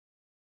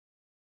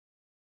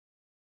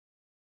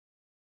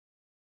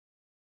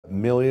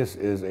Milius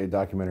is a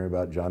documentary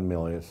about John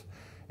Milius,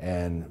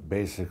 and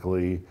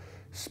basically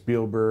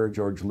Spielberg,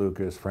 George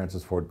Lucas,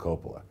 Francis Ford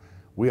Coppola.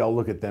 We all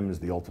look at them as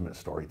the ultimate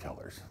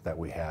storytellers that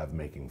we have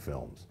making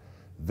films.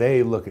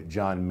 They look at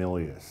John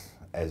Milius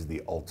as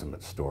the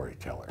ultimate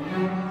storyteller.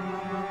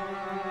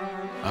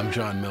 I'm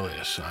John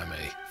Milius. I'm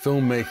a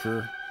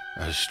filmmaker,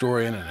 a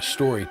historian, and a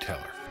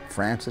storyteller.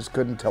 Francis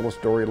couldn't tell a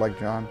story like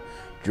John.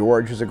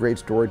 George is a great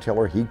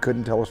storyteller. He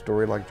couldn't tell a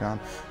story like John.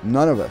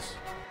 None of us.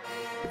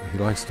 He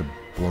likes to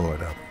blow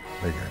it up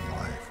bigger in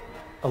life.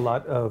 A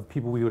lot of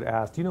people we would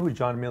ask, do you know who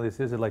John Milius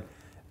is? They're like,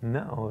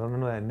 no, I don't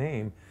know that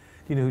name.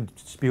 Do you know who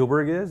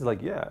Spielberg is?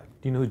 Like, yeah.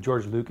 Do you know who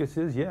George Lucas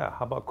is? Yeah.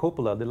 How about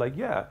Coppola? They're like,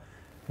 yeah.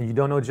 And you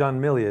don't know John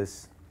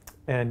Milius.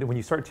 And when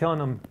you start telling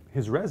them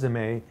his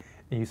resume,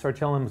 and you start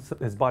telling them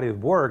his body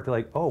of work, they're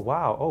like, oh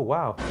wow, oh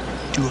wow.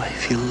 Do I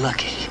feel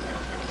lucky?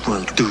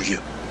 Well, do you,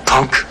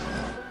 punk?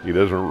 He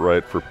doesn't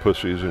write for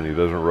pussies and he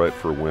doesn't write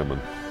for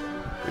women.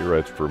 He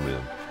writes for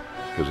men,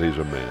 because he's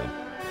a man.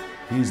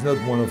 He's not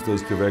one of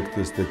those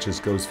directors that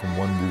just goes from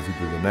one movie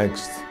to the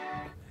next.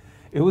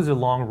 It was a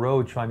long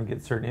road trying to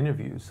get certain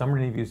interviews. Some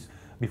interviews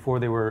before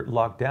they were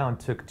locked down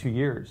took 2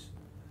 years.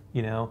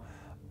 You know,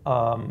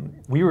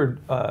 we were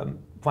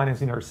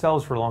financing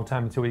ourselves for a long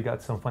time until we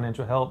got some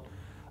financial help.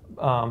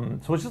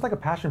 So it's just like a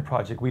passion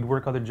project. We'd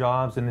work other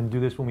jobs and then do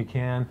this when we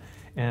can.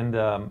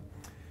 And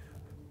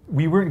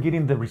we weren't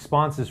getting the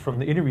responses from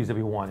the interviews that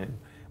we wanted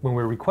when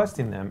we were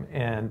requesting them.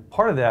 And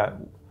part of that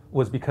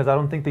was because I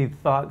don't think they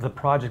thought the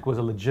project was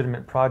a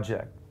legitimate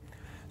project.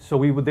 So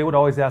they would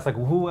always ask, like,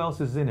 well, who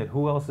else is in it?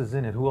 Who else is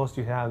in it? Who else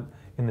do you have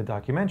in the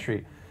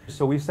documentary?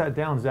 So we sat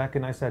down, Zach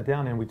and I sat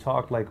down, and we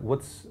talked like,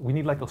 we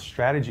need like a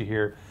strategy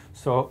here.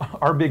 So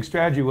our big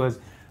strategy was,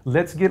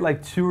 let's get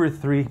like 2 or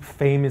 3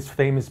 famous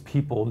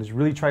people. Let's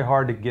really try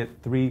hard to get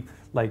 3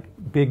 like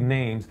big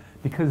names,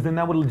 because then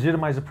that would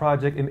legitimize the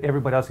project and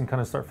everybody else can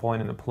kind of start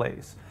falling into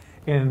place.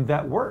 And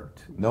that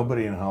worked.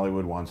 Nobody in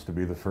Hollywood wants to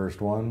be the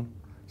first one.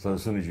 So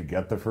as soon as you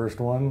get the first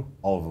one,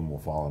 all of them will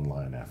fall in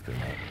line after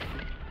that.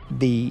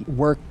 The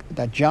work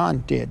that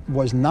John did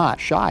was not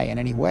shy in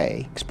any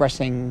way,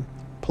 expressing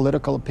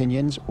political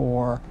opinions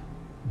or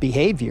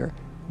behavior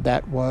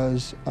that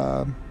was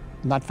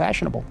not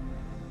fashionable.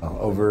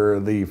 Over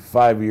the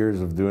 5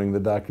 years of doing the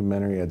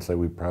documentary, I'd say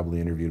we probably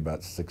interviewed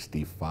about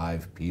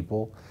 65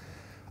 people,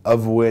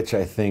 of which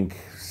I think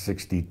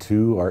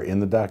 62 are in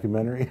the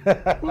documentary.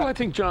 Well, I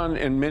think John,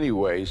 in many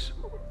ways,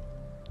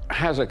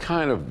 has a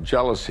kind of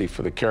jealousy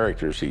for the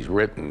characters he's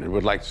written and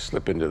would like to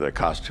slip into their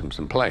costumes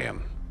and play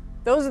them.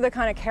 Those are the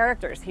kind of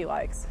characters he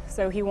likes,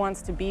 so he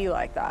wants to be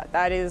like that.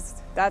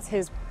 That's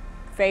his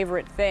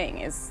favorite thing,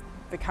 is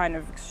the kind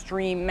of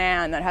extreme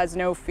man that has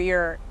no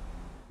fear.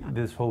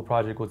 This whole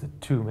project was a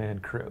 2-man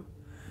crew.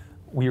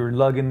 We were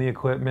lugging the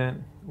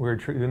equipment, we were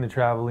doing the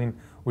traveling,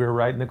 we were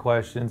writing the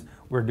questions,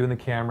 we were doing the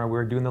camera, we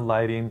were doing the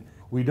lighting.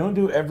 We don't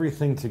do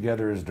everything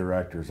together as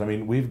directors. I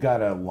mean, we've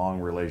got a long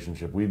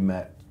relationship. We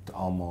met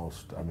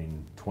almost,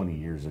 20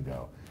 years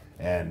ago,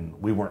 and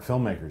we weren't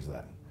filmmakers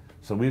then.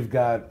 So we've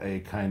got a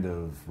kind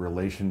of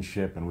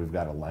relationship, and we've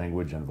got a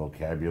language and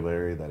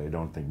vocabulary that I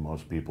don't think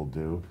most people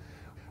do.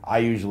 I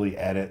usually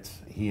edit,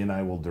 he and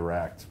I will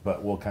direct,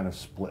 but we'll kind of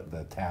split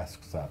the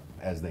tasks up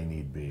as they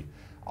need be.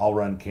 I'll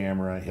run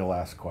camera, he'll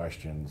ask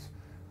questions,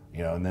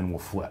 and then we'll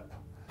flip.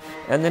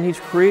 And then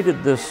he's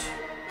created this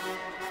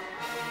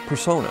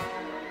persona.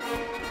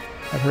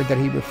 I've heard that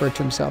he referred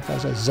to himself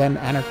as a Zen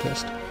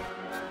anarchist.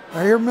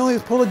 I hear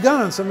Milius pull a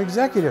gun on some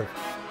executive.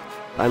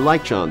 I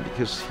like John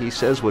because he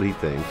says what he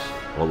thinks,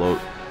 although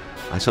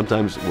I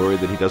sometimes worry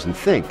that he doesn't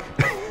think.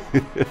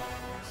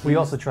 We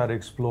also try to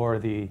explore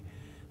the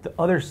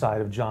other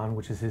side of John,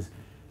 which is his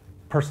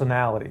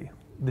personality.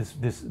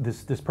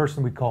 This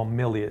person we call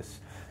Milius.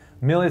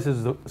 Milius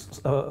is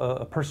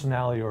a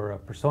personality or a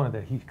persona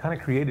that he kind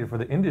of created for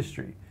the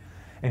industry.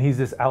 And he's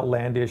this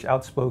outlandish,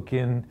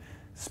 outspoken,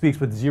 speaks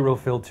with zero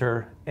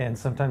filter, and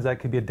sometimes that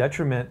could be a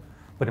detriment.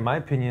 But in my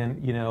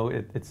opinion,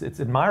 it's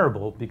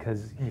admirable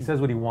because he says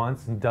what he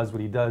wants and does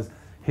what he does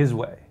his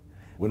way.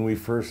 When we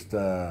first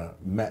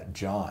met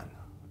John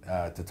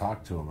to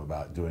talk to him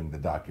about doing the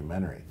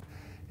documentary,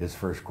 his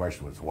first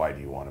question was, why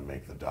do you want to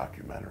make the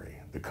documentary?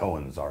 The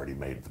Coens already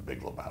made The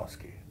Big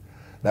Lebowski.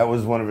 That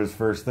was one of his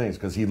first things,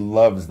 because he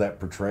loves that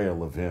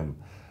portrayal of him.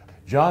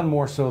 John,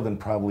 more so than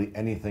probably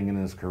anything in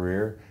his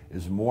career,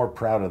 is more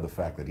proud of the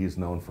fact that he's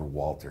known for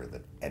Walter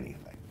than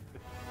anything.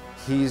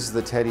 He's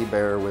the teddy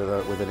bear with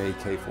an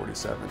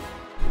AK-47.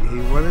 He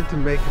wanted to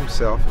make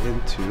himself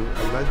into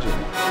a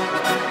legend.